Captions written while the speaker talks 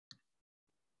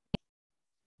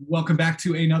Welcome back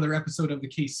to another episode of the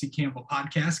Casey Campbell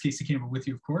podcast. Casey Campbell with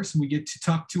you, of course, and we get to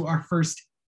talk to our first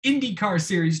INDYCAR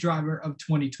Series driver of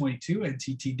 2022,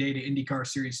 NTT Data INDYCAR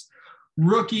Series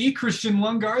rookie, Christian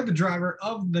Lundgaard, the driver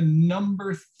of the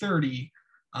number 30.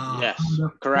 Yes,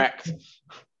 correct.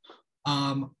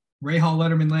 Rahal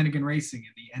Letterman Lanigan Racing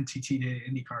in the NTT Data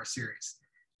INDYCAR Series.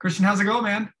 Christian, how's it going,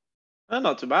 man?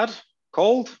 Not too bad.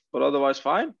 Cold, but otherwise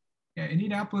fine. Yeah,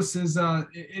 Indianapolis is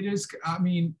it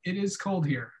is cold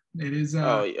here. It is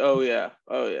Oh yeah.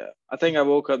 I think I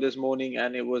woke up this morning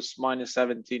and it was minus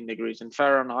 17 degrees in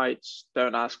Fahrenheit.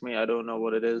 Don't ask me, I don't know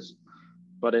what it is.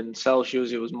 But in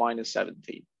Celsius it was minus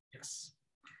 17. Yes.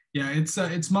 Yeah,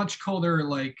 it's much colder,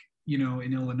 like, you know,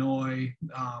 in Illinois.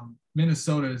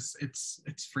 Minnesota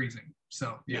it's freezing.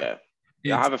 So yeah. I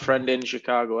have a friend in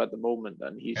Chicago at the moment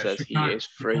and he says Chicago, he is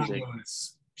freezing.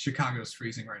 Chicago's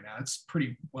freezing right now. It's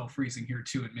pretty well freezing here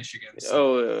too in Michigan.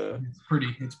 So it's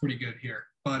pretty good here.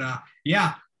 But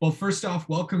well, first off,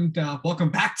 welcome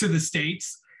back to the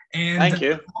States. And thank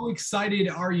you. How excited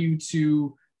are you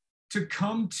to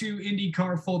come to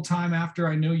INDYCAR full time after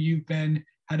I know you've had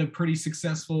a pretty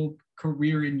successful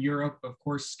career in Europe, of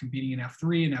course, competing in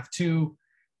F3 and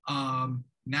F2.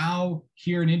 Now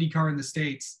here in INDYCAR in the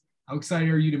States, how excited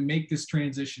are you to make this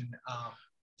transition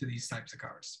to these types of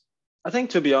cars? I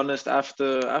think, to be honest,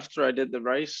 after I did the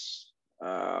race,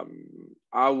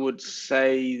 I would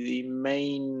say the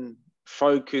main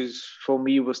focus for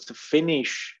me was to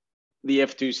finish the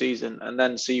F2 season and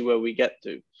then see where we get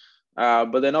to.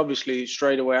 But then obviously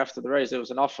straight away after the race, there was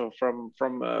an offer from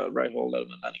Rahal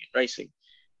Letterman Racing.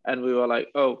 And we were like,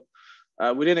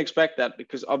 we didn't expect that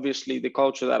because obviously the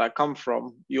culture that I come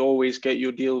from, you always get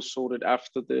your deals sorted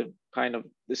after the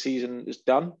season is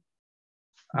done.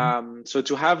 So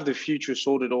to have the future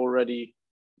sorted already,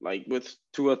 like with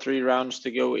 2 or 3 rounds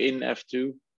to go in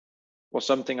F2, was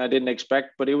something I didn't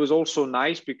expect. But it was also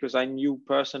nice because I knew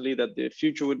personally that the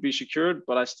future would be secured,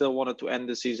 but I still wanted to end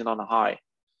the season on a high.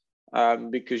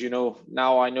 Because, you know,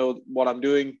 now I know what I'm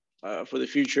doing for the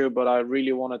future, but I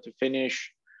really wanted to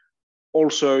finish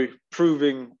also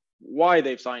proving why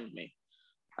they've signed me.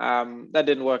 That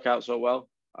didn't work out so well,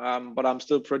 but I'm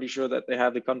still pretty sure that they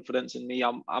have the confidence in me.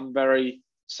 I'm very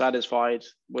satisfied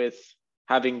with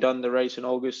having done the race in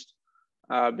August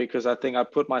because I think I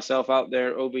put myself out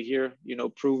there over here, you know,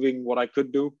 proving what I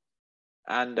could do.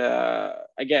 And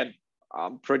again,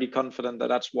 I'm pretty confident that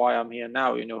that's why I'm here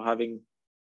now, you know, having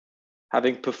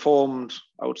performed,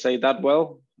 I would say, that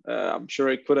well. I'm sure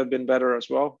it could have been better as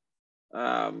well.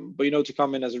 But, you know, to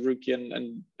come in as a rookie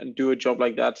and do a job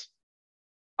like that,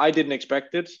 I didn't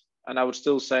expect it. And I would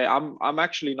still say I'm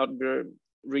actually not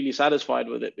really satisfied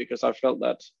with it because I felt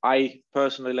that I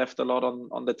personally left a lot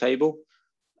on the table.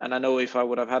 And I know if I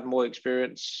would have had more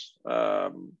experience,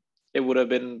 it would have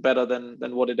been better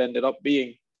than what it ended up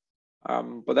being.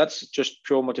 But that's just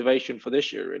pure motivation for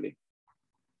this year, really.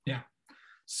 Yeah.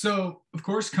 So, of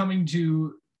course, coming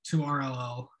to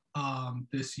RLL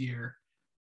this year,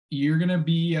 you're gonna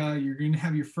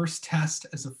have your first test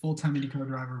as a full-time INDYCAR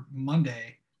driver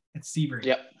Monday at Sebring.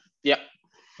 Yep.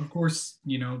 Of course,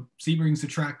 you know, Sebring's a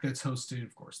track that's hosted,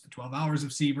 of course, the 12 Hours of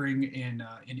Sebring in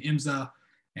IMSA,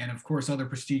 and of course other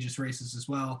prestigious races as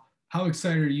well. How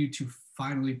excited are you to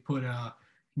finally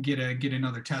get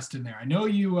another test in there? I know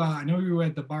you were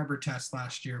at the Barber test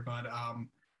last year, but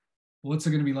what's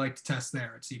it going to be like to test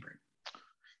there at Sebring?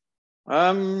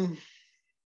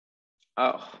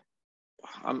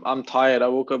 I'm tired. I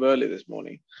woke up early this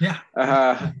morning.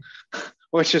 Yeah.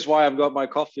 Which is why I've got my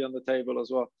coffee on the table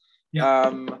as well.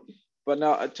 Yeah. But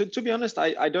now, to be honest,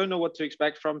 I don't know what to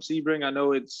expect from Sebring. I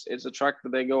know it's a track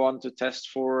that they go on to test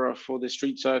for the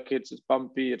street circuits. It's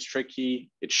bumpy, it's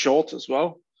tricky, it's short as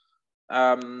well,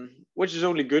 which is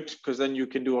only good because then you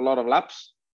can do a lot of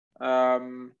laps.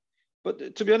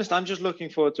 But to be honest, I'm just looking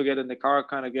forward to get in the car,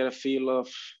 kind of get a feel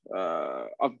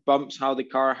of bumps, how the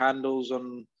car handles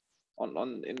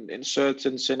in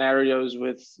certain scenarios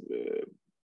with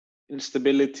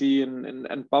instability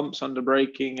and bumps under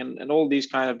braking and all these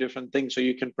kind of different things, so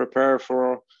you can prepare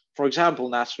for example,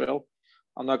 Nashville.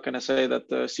 I'm not going to say that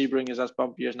the Sebring is as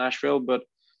bumpy as Nashville, but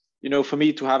you know, for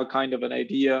me to have a kind of an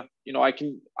idea, you know,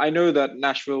 I know that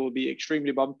Nashville will be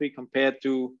extremely bumpy compared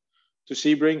to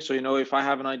Sebring. So, you know, if I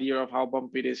have an idea of how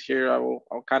bumpy it is here, I'll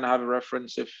kind of have a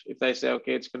reference. If they say,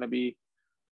 okay, it's going to be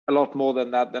a lot more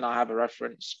than that, then I have a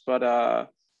reference. But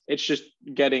it's just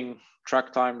getting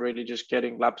track time, really just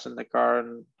getting laps in the car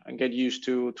and get used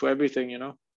to everything, you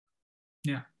know.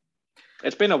 Yeah,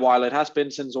 it's been a while. It has been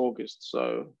since August,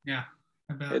 so yeah,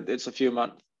 I bet. It's a few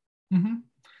months. Mm-hmm.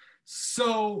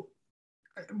 So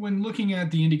when looking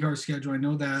at the INDYCAR schedule, I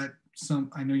know that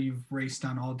I know you've raced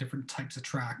on all different types of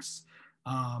tracks.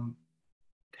 Um,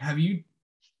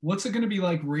 what's it going to be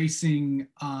like racing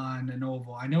on an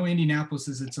oval? I know Indianapolis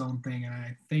is its own thing, and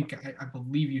I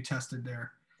believe you tested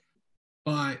there,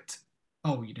 but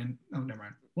oh, you didn't. Oh, never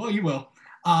mind. Well, you will.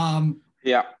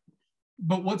 Yeah.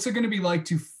 But what's it going to be like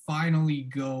to finally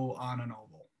go on an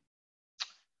oval?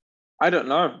 I don't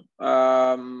know.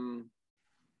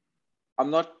 I'm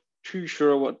not too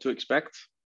sure what to expect.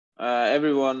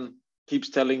 Everyone keeps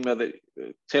telling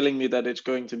me that it's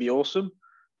going to be awesome,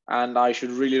 and I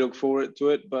should really look forward to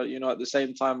it. But at the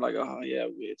same time, like, oh yeah,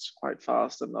 it's quite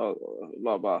fast and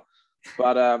blah blah.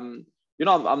 But I'm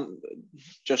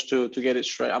just to get it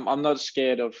straight. I'm not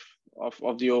scared of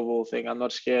the oval thing. I'm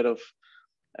not scared of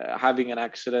having an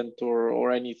accident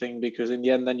or anything, because in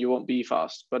the end, then you won't be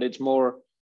fast. But it's more,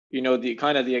 the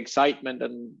kind of the excitement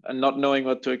and not knowing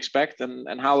what to expect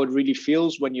and how it really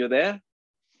feels when you're there.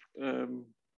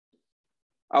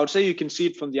 I would say you can see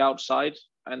it from the outside,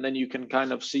 and then you can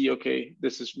kind of see, okay,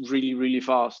 this is really, really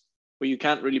fast, but you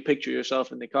can't really picture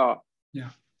yourself in the car.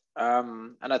 Yeah.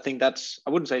 And I think I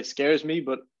wouldn't say it scares me,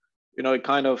 but it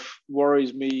kind of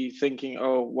worries me, thinking,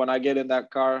 oh, when I get in that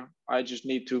car, I just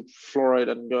need to floor it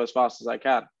and go as fast as I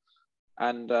can.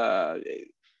 And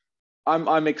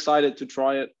I'm excited to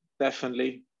try it,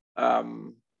 definitely.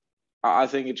 I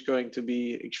think it's going to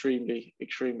be extremely,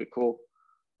 extremely cool.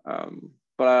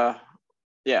 But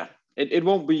yeah, it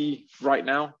won't be right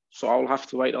now, so I'll have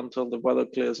to wait until the weather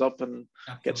clears up and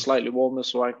get slightly warmer,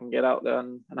 so I can get out there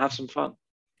and have some fun.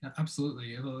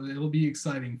 Absolutely, it'll be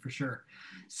exciting for sure.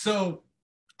 So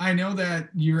I know that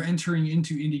you're entering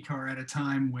into INDYCAR at a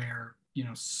time where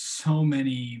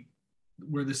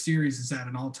where the series is at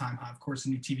an all-time high. Of course, a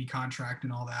new TV contract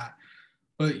and all that.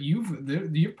 But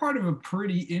you're part of a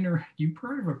pretty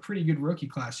good rookie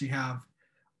class. You have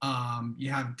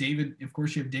David, of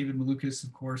course. You have David Malukas,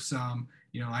 of course.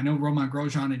 I know Roman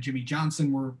Grosjean and Jimmy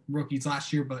Johnson were rookies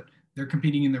last year, but they're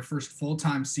competing in their first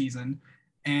full-time season.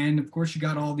 And of course, you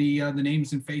got all the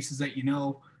names and faces that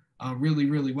really,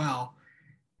 really well.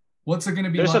 What's it going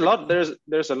to be? There's like?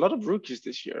 There's a lot of rookies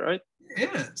this year, right?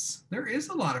 There is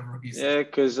a lot of rookies. Yeah,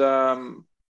 because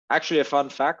actually, a fun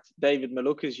fact: David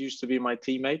Malukas used to be my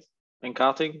teammate in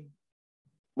karting.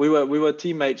 We were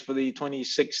teammates for the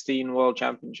 2016 World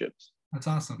Championships. That's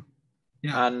awesome.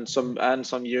 Yeah. And some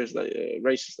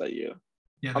races that year.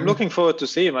 Yeah. I'm looking forward to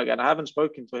see him again. I haven't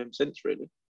spoken to him since, really.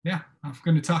 Yeah, I'm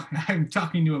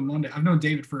talking to him one day. I've known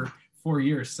David for 4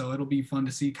 years, so it'll be fun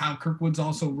to see. Kyle Kirkwood's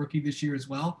also rookie this year as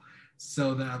well.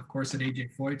 So that, of course, at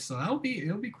AJ Foyt. So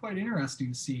it'll be quite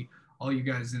interesting to see all you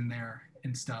guys in there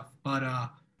and stuff. But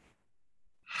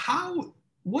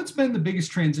what's been the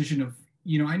biggest transition of,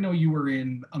 I know you were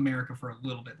in America for a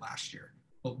little bit last year,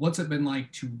 but what's it been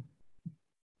like to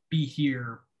be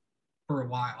here for a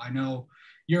while? I know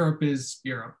Europe is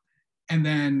Europe. And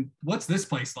then what's this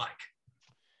place like?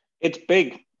 It's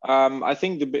big. I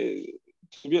think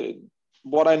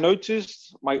what I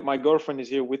noticed, my girlfriend is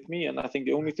here with me, and I think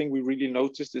the only thing we really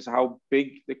noticed is how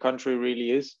big the country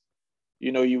really is.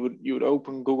 You would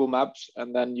open Google Maps,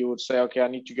 and then you would say, okay, I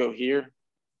need to go here,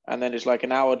 and then it's like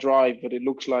an hour drive, but it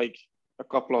looks like a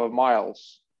couple of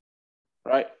miles,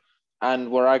 right? And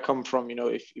where I come from,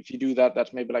 if you do that,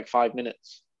 that's maybe like 5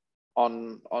 minutes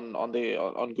on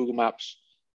Google Maps.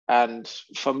 And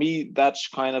for me, that's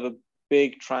kind of a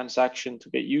big transaction to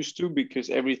get used to, because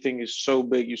everything is so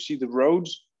big. You see the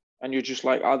roads and you're just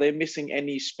like, are they missing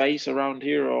any space around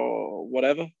here or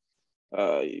whatever?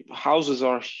 Houses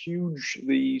are huge.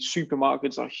 The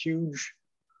supermarkets are huge,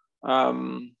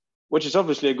 which is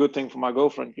obviously a good thing for my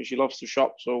girlfriend, because she loves to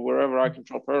shop. So wherever I can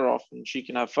drop her off and she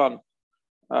can have fun,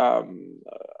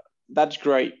 that's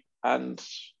great. And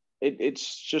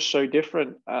it's just so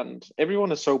different, and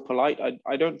everyone is so polite.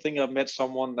 I don't think I've met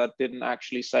someone that didn't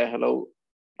actually say hello,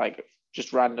 like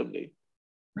just randomly.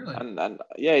 Really? And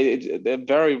yeah, they're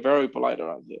very, very polite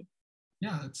around here.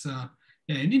 Yeah, it's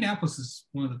Indianapolis is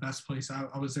one of the best places.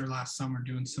 I was there last summer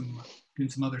doing some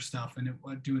other stuff, and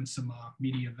doing some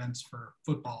media events for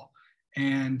football,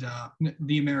 and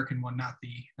the American one, not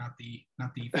the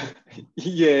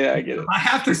Yeah, I get it. I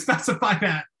have to specify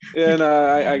that. Yeah,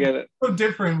 no, I get it. So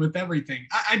different with everything.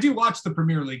 I do watch the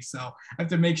Premier League, so I have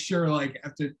to make sure, I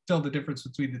have to tell the difference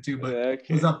between the two. But yeah, okay.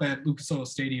 I was up at Lucas Oil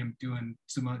Stadium doing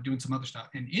some other stuff,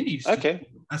 and Indy's okay. One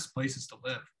of the best places to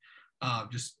live,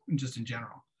 just in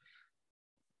general.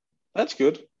 That's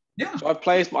good. Yeah. So I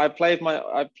placed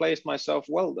myself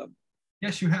well then.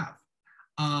 Yes, you have.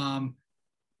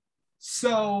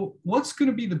 So what's going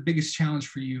to be the biggest challenge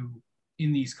for you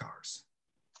in these cars?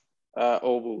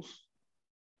 Ovals.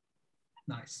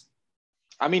 Nice.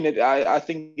 I mean, I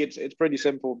think it's pretty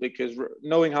simple because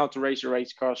knowing how to race a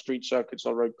race car, street circuits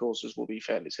or road courses will be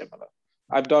fairly similar.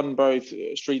 I've done both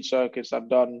street circuits. I've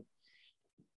done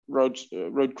road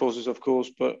courses, of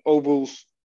course, but ovals,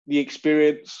 the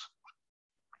experience,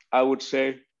 I would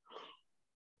say,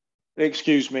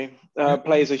 excuse me,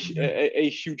 plays a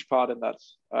huge part in that.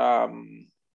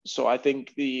 So I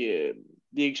think the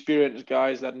experienced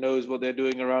guys that knows what they're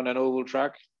doing around an oval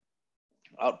track,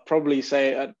 I'd probably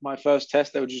say at my first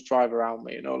test, they would just drive around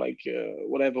me, like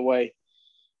whatever way.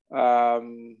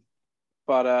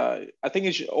 But I think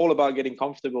it's all about getting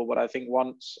comfortable. But I think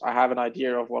once I have an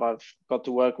idea of what I've got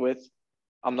to work with,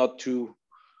 I'm not too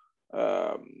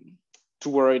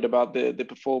worried about the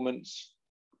performance.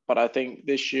 But I think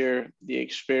this year the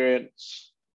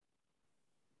experience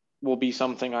will be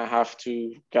something I have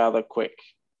to gather quick.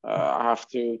 I have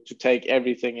to take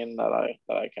everything in that I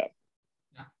can.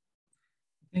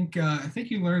 I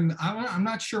think you learned. I'm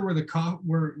not sure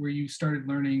where you started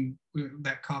learning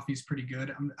that coffee is pretty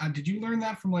good. Did you learn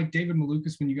that from like David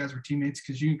Malukas when you guys were teammates?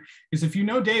 Because if you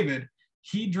know David,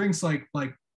 he drinks like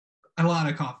a lot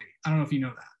of coffee. I don't know if you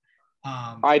know that.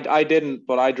 I didn't,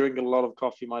 but I drink a lot of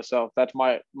coffee myself. That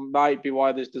might be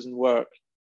why this doesn't work.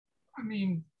 I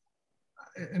mean,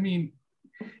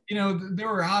 there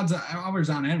were hours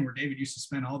on end where David used to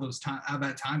spend all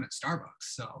that time at Starbucks.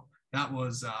 So that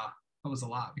was a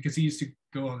lot because he used to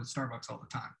go to Starbucks all the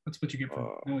time. That's what you get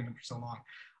for knowing him for so long.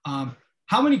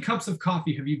 How many cups of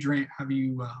coffee have you drank?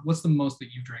 What's the most that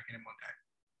you've drank in one day?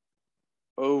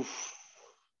 Oh,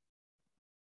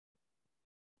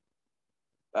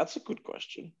 that's a good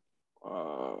question.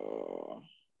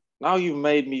 Now you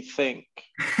made me think.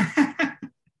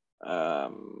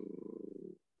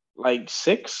 Like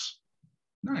 6.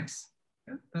 Nice.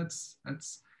 Yeah, that's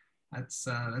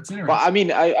interesting. Well, I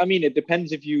mean, it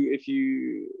depends if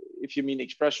you mean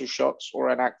espresso shots or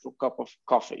an actual cup of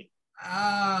coffee.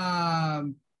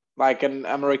 Like an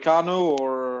Americano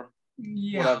or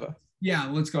whatever. Yeah,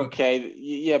 let's go. Okay,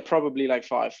 yeah, probably like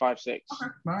 5, 6. Okay,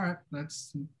 all right,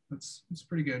 that's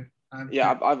pretty good.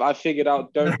 I figured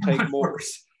out don't take more.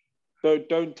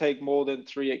 Don't take more than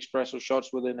 3 espresso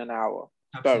shots within an hour.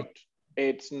 Absolutely. Don't.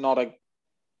 It's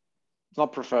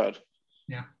not preferred.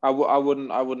 Yeah. I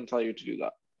wouldn't tell you to do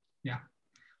that. Yeah.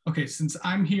 Okay. Since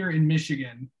I'm here in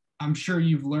Michigan, I'm sure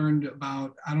you've learned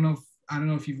about. I don't know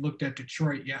if you've looked at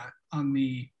Detroit yet. I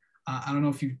don't know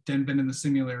if you've been in the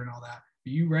simulator and all that. Are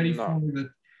you ready for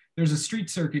There's a street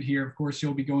circuit here. Of course,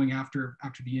 you'll be going after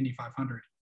the Indy 500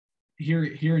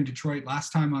 here in Detroit.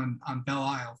 Last time on Belle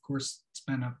Isle. Of course, it's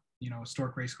been a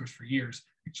historic race course for years.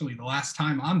 Actually, the last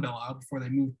time on Belle Isle before they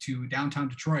moved to downtown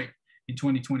Detroit in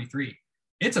 2023.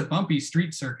 It's a bumpy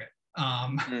street circuit. I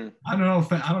don't know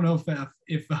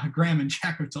if Graham and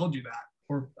Jack have told you that,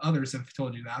 or others have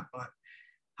told you that. But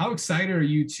how excited are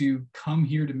you to come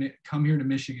here to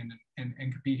Michigan and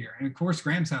compete here? And of course,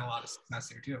 Graham's had a lot of success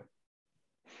there too.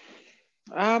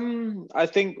 I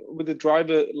think with the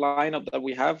driver lineup that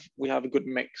we have a good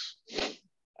mix.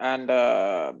 And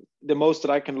the most that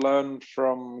I can learn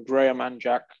from Graham and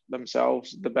Jack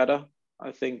themselves, the better.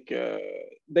 I think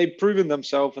they've proven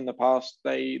themselves in the past.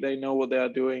 They know what they are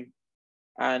doing.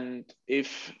 And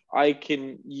if I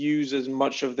can use as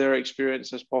much of their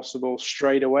experience as possible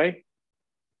straight away,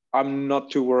 I'm not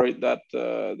too worried that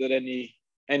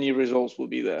any results will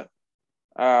be there.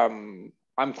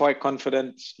 I'm quite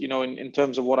confident, in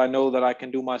terms of what I know that I can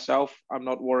do myself. I'm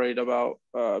not worried about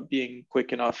being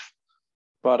quick enough.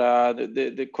 But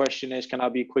the question is, can I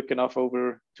be quick enough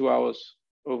over 2 hours,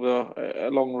 over a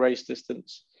long race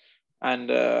distance?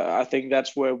 And I think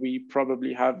that's where we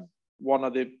probably have one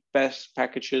of the best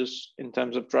packages in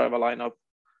terms of driver lineup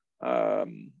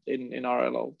in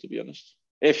RLL, to be honest.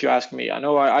 If you ask me, I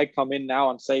know I come in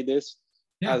now and say this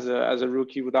as a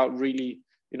rookie without really,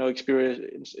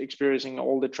 experiencing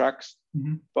all the tracks.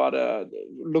 Mm-hmm. But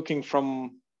looking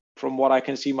from what I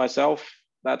can see myself,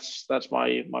 that's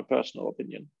my personal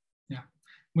opinion. Yeah.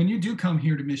 When you do come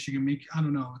here to Michigan, I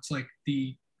don't know, it's like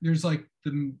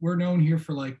we're known here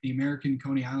for like the American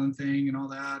Coney Island thing and all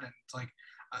that. And it's like,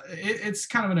 it's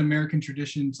kind of an American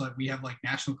tradition. It's like we have like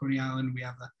National Coney Island. We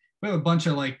have a bunch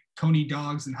of like Coney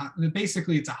dogs and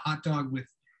basically it's a hot dog with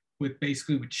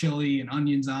chili and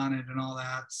onions on it and all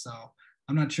that. So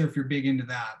I'm not sure if you're big into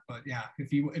that, but yeah,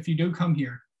 if you do come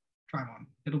here, try one.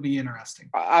 It'll be interesting.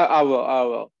 I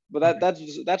will. But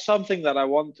that's something that I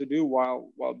want to do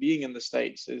while being in the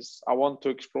States. Is I want to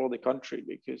explore the country,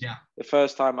 because the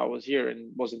first time I was here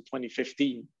was in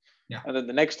 2015. Yeah. And then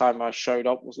the next time I showed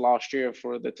up was last year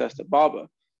for the test at Barber.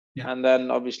 Yeah. And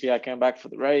then obviously I came back for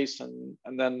the race, and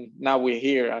then now we're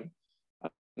here, and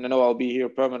and I know I'll be here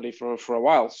permanently for a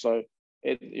while. So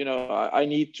I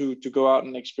need to go out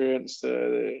and experience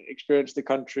the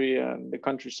country and the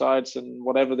countrysides and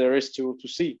whatever there is to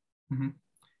see. Mm-hmm.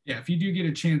 Yeah, if you do get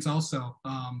a chance, also,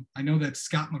 I know that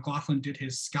Scott McLaughlin did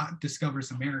his Scott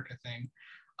Discovers America thing.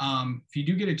 If you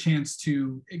do get a chance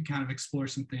to kind of explore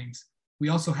some things, we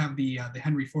also have the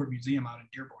Henry Ford Museum out in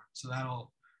Dearborn, so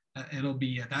it'll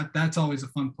be that's always a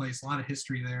fun place. A lot of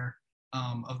history there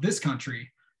of this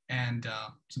country and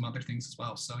some other things as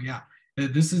well. So yeah,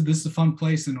 this is a fun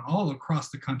place, and all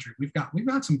across the country we've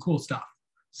got some cool stuff.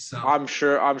 So I'm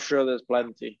sure there's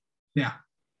plenty. Yeah.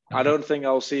 I don't think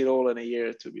I'll see it all in a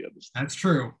year, to be honest. That's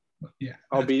true. Yeah.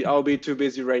 I'll be too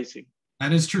busy racing.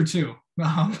 That is true too.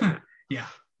 Yeah.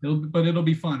 It'll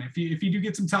be fun. If you do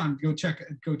get some time, go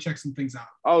check some things out.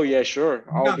 Oh yeah, sure.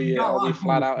 I'll be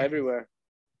flat out everywhere.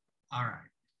 All right.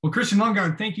 Well, Christian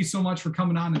Lundgaard, thank you so much for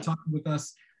coming on and talking with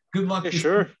us. Good luck. Yeah,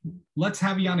 sure. Let's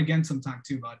have you on again sometime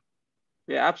too, bud.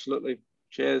 Yeah, absolutely.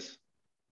 Cheers.